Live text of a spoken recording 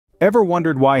Ever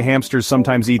wondered why hamsters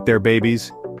sometimes eat their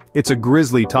babies? It's a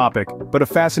grisly topic, but a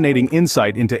fascinating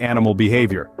insight into animal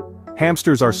behavior.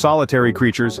 Hamsters are solitary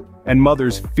creatures, and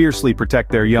mothers fiercely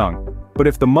protect their young. But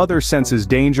if the mother senses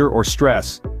danger or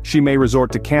stress, she may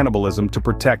resort to cannibalism to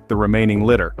protect the remaining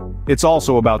litter. It's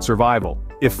also about survival.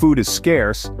 If food is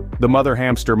scarce, the mother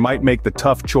hamster might make the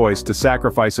tough choice to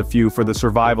sacrifice a few for the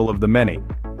survival of the many.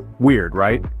 Weird,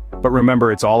 right? But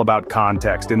remember, it's all about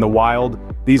context. In the wild,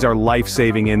 these are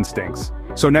life-saving instincts.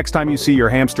 So next time you see your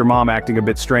hamster mom acting a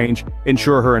bit strange,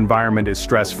 ensure her environment is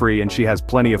stress-free and she has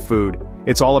plenty of food.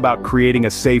 It's all about creating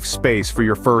a safe space for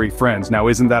your furry friends. Now,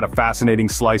 isn't that a fascinating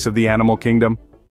slice of the animal kingdom?